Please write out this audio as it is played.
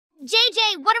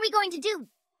JJ, what are we going to do?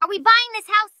 Are we buying this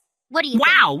house? What do you think?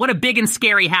 Wow, what a big and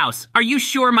scary house. Are you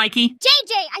sure, Mikey?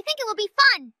 JJ, I think it will be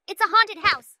fun. It's a haunted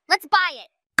house. Let's buy it.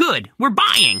 Good, we're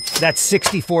buying. That's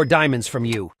 64 diamonds from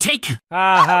you. Take... Ha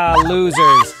ha,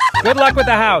 losers. Good luck with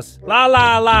the house. La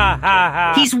la la, ha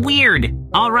ha. He's weird.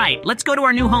 All right, let's go to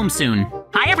our new home soon.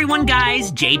 Hi everyone,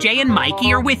 guys. JJ and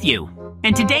Mikey are with you.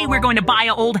 And today we're going to buy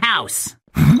an old house.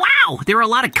 Wow, there are a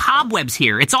lot of cobwebs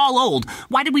here. It's all old.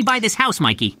 Why did we buy this house,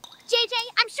 Mikey? JJ,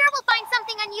 I'm sure we'll find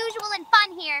something unusual and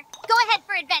fun here. Go ahead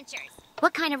for adventures.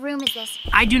 What kind of room is this?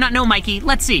 I do not know, Mikey.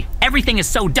 Let's see. Everything is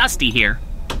so dusty here.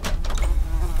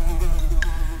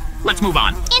 Let's move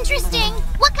on. Interesting.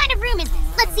 What kind of room is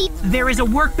this? Let's see. There is a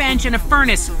workbench and a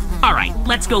furnace. All right,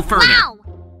 let's go further. Wow!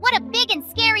 What a big and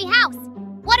scary house.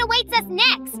 What awaits us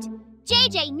next?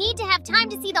 JJ, need to have time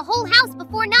to see the whole house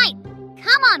before night.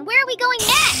 Come on, where are we going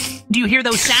next? Do you hear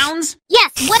those sounds?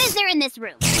 Yes, what is there in this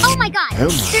room? Oh my god,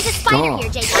 there's a spider here,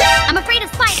 JJ. I'm afraid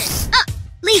of spiders.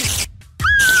 Leave.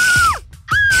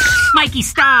 Mikey,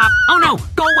 stop. Oh no,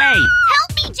 go away.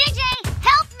 Help me, JJ,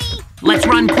 help me. Let's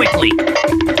run quickly.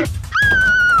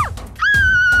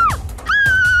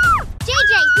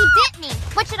 JJ, he bit me.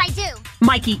 What should I do?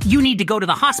 Mikey, you need to go to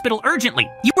the hospital urgently.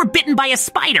 You were bitten by a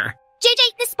spider.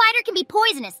 JJ, this spider can be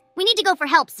poisonous. We need to go for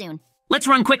help soon. Let's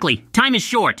run quickly. Time is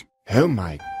short. Oh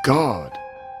my god.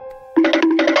 I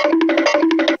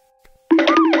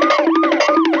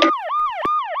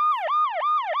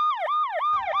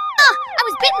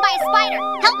was bitten by a spider.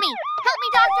 Help me. Help me,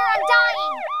 doctor. I'm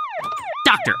dying.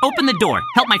 Doctor, open the door.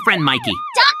 Help my friend Mikey.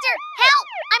 Doctor, help.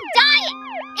 I'm dying.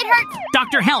 It hurts.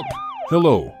 Doctor, help.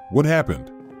 Hello, what happened?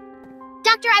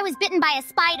 Doctor, I was bitten by a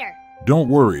spider. Don't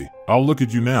worry, I'll look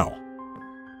at you now.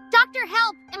 Doctor,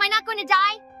 help. Am I not going to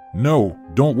die? No,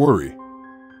 don't worry.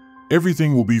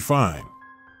 Everything will be fine.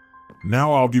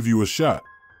 Now I'll give you a shot.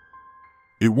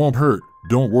 It won't hurt,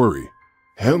 don't worry.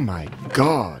 Oh my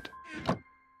god.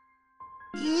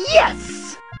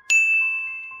 Yes!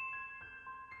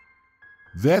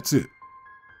 That's it.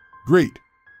 Great.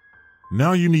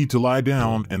 Now you need to lie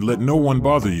down and let no one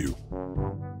bother you.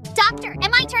 Doctor,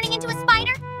 am I turning into a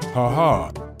spider? Ha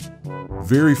ha.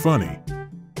 Very funny.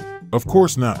 Of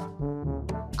course not.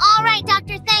 All right,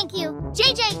 doctor, thank you.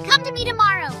 JJ, come to me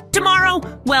tomorrow. Tomorrow?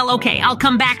 Well, okay, I'll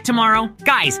come back tomorrow.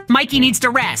 Guys, Mikey needs to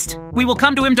rest. We will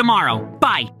come to him tomorrow.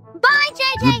 Bye. Bye,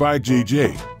 JJ. Goodbye,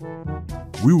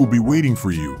 JJ. We will be waiting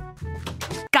for you.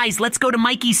 Guys, let's go to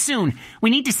Mikey soon. We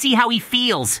need to see how he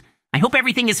feels. I hope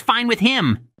everything is fine with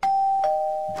him.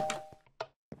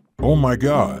 Oh my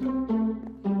god.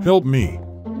 Help me.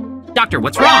 Doctor,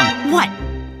 what's wrong? What?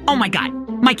 Oh my god.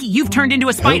 Mikey, you've turned into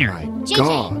a spider. Oh my JJ,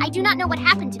 god. I do not know what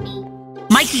happened to me.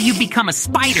 Mikey, you've become a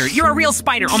spider. You're a real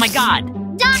spider. Oh my god.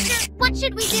 Doctor, what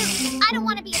should we do? I don't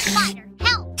want to be a spider.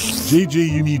 Help. JJ,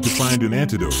 you need to find an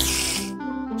antidote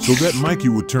so that Mikey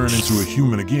would turn into a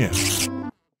human again.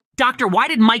 Doctor, why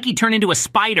did Mikey turn into a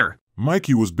spider?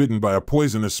 Mikey was bitten by a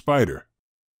poisonous spider,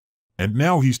 and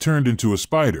now he's turned into a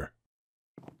spider.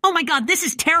 Oh my god, this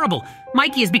is terrible.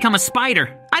 Mikey has become a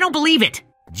spider. I don't believe it.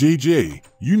 JJ,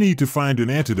 you need to find an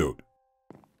antidote.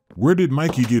 Where did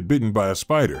Mikey get bitten by a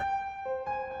spider?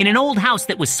 In an old house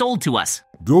that was sold to us.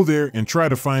 Go there and try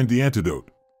to find the antidote.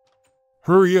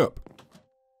 Hurry up.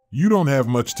 You don't have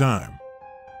much time,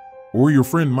 or your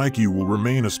friend Mikey will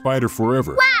remain a spider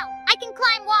forever. Wow, I can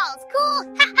climb walls.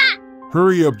 Cool. Ha ha.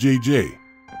 Hurry up, JJ.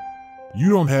 You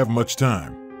don't have much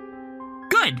time.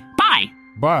 Good. Bye.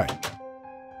 Bye.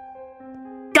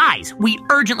 Guys, we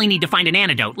urgently need to find an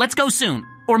antidote. Let's go soon,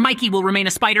 or Mikey will remain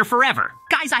a spider forever.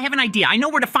 Guys, I have an idea. I know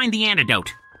where to find the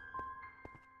antidote.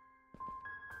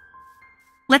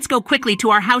 Let's go quickly to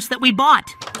our house that we bought.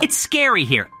 It's scary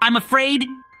here. I'm afraid...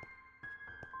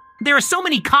 There are so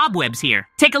many cobwebs here.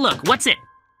 Take a look. What's it?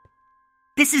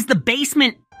 This is the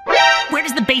basement. Where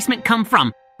does the basement come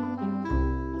from?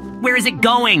 Where is it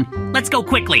going? Let's go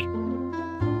quickly.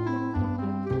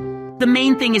 The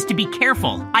main thing is to be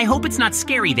careful. I hope it's not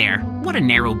scary there. What a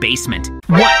narrow basement.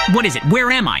 What is it?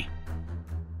 Where am I?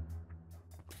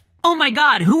 Oh my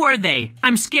god, who are they?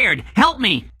 I'm scared. Help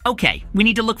me. Okay, we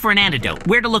need to look for an antidote.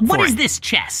 Where to look for it? What is this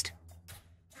chest?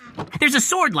 There's a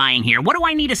sword lying here. What do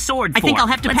I need a sword for? I think I'll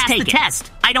have to pass the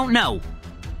test. I don't know.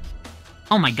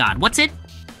 Oh my god, what's it?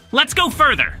 Let's go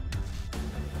further.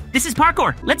 This is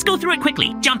parkour. Let's go through it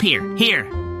quickly. Jump here. Here.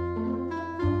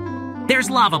 There's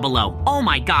lava below. Oh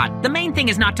my god. The main thing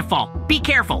is not to fall. Be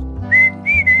careful.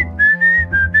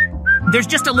 There's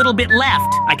just a little bit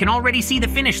left. I can already see the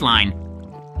finish line.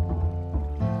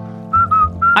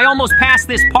 I almost passed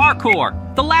this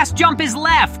parkour. The last jump is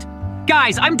left.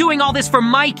 Guys, I'm doing all this for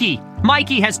Mikey.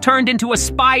 Mikey has turned into a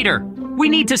spider. We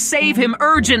need to save him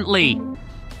urgently!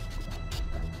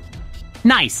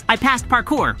 Nice, I passed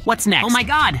parkour. What's next? Oh my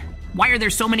god! Why are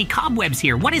there so many cobwebs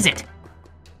here? What is it?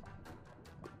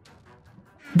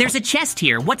 There's a chest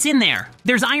here. What's in there?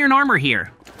 There's iron armor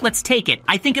here. Let's take it.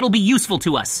 I think it'll be useful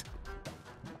to us.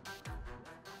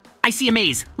 I see a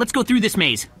maze. Let's go through this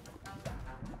maze.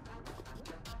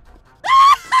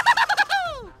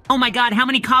 Oh my god, how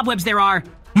many cobwebs there are!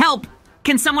 Help!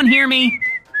 Can someone hear me?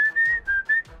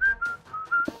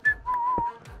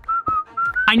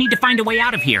 I need to find a way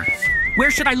out of here. Where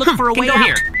should I look for a way out?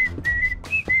 Here.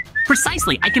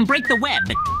 Precisely, I can break the web.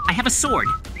 I have a sword.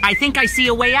 I think I see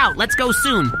a way out. Let's go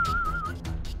soon.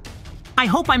 I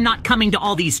hope I'm not coming to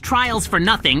all these trials for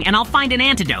nothing, and I'll find an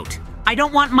antidote. I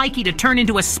don't want Mikey to turn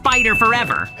into a spider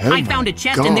forever. I found a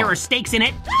chest and there are stakes in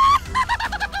it.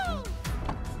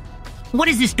 What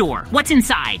is this door? What's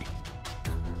inside?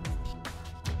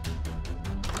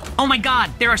 Oh my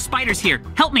god, there are spiders here.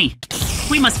 Help me.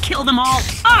 We must kill them all.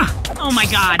 Ah! Oh my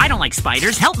god, I don't like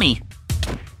spiders. Help me.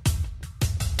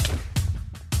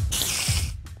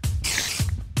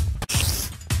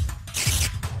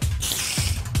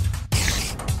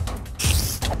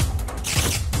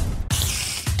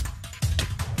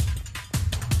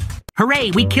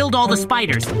 Hooray, we killed all the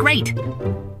spiders. Great.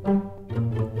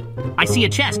 I see a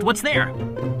chest. What's there?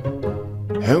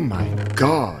 Oh my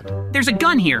god. There's a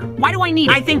gun here. Why do I need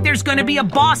it? I think there's gonna be a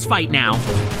boss fight now.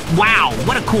 Wow,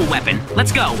 what a cool weapon.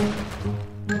 Let's go.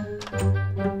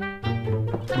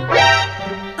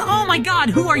 Oh my god,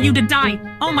 who are you to die?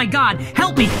 Oh my god,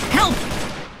 help me, help!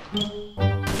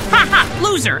 Ha ha,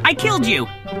 loser, I killed you.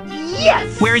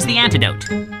 Yes! Where is the antidote?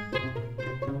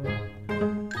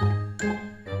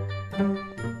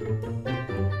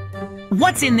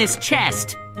 What's in this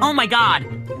chest? Oh my god.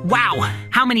 Wow,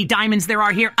 how many diamonds there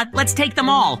are here. Let's take them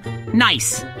all.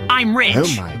 Nice. I'm rich.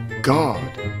 Oh my god.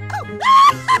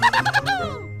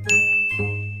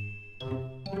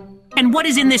 And what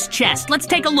is in this chest? Let's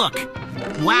take a look.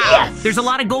 Wow, yes! There's a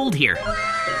lot of gold here.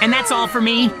 And that's all for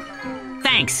me.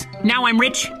 Thanks. Now I'm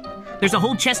rich. There's a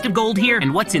whole chest of gold here.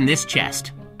 And what's in this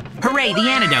chest? Hooray, the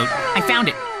antidote. I found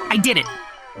it. I did it.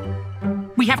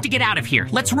 We have to get out of here.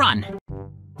 Let's run.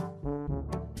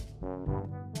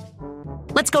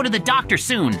 Let's go to the doctor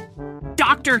soon.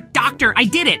 Doctor, I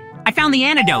did it. I found the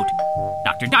antidote.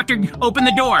 Doctor, open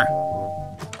the door.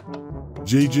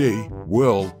 JJ,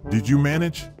 well, did you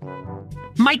manage?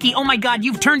 Mikey, oh my god,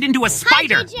 you've turned into a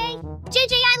spider. Hi, JJ.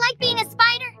 JJ, I like being a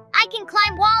spider. I can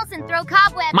climb walls and throw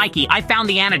cobwebs. Mikey, I found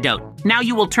the antidote. Now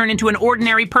you will turn into an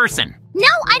ordinary person. No,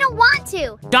 I don't want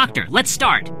to. Doctor, let's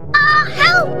start.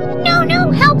 Help!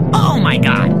 No, help! Oh my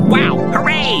god, wow,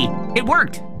 hooray! It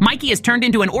worked. Mikey has turned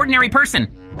into an ordinary person.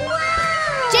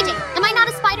 JJ, am I not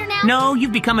a spider now? No,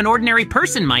 you've become an ordinary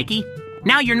person, Mikey.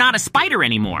 Now you're not a spider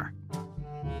anymore.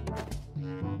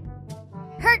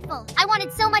 Hurtful. I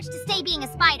wanted so much to stay being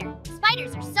a spider.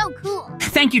 Spiders are so cool.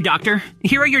 Thank you, Doctor.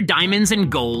 Here are your diamonds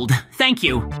and gold. Thank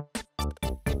you.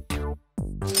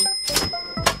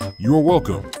 You're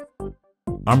welcome.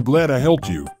 I'm glad I helped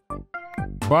you.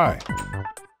 Bye.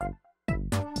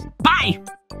 Bye!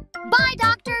 Bye,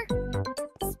 Doctor.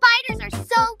 Spiders are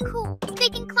so cool. They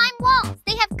can climb walls.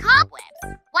 They have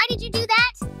cobwebs. Why did you do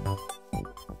that?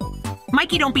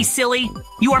 Mikey, don't be silly.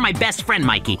 You are my best friend,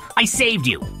 Mikey. I saved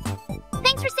you.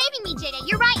 Thanks for saving me, JJ.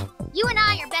 You're right. You and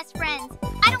I are best friends.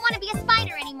 I don't want to be a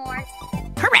spider anymore.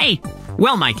 Hooray!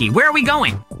 Well, Mikey, where are we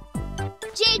going?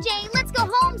 JJ, let's go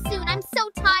home soon. I'm so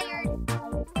tired.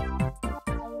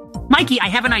 Mikey, I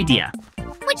have an idea.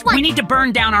 Which one? We need to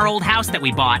burn down our old house that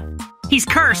we bought. He's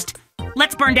cursed.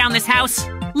 Let's burn down this house.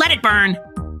 Let it burn.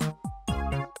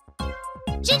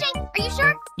 JJ, are you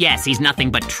sure? Yes, he's nothing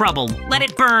but trouble. Let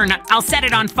it burn. I'll set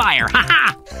it on fire. Ha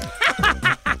ha!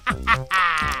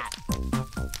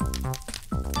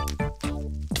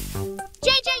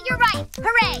 JJ, you're right.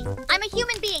 Hooray! I'm a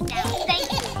human being now.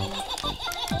 Thank you.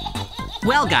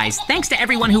 Well, guys, thanks to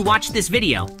everyone who watched this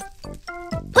video.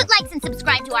 Put likes and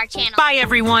subscribe to our channel. Bye,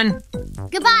 everyone.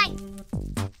 Goodbye.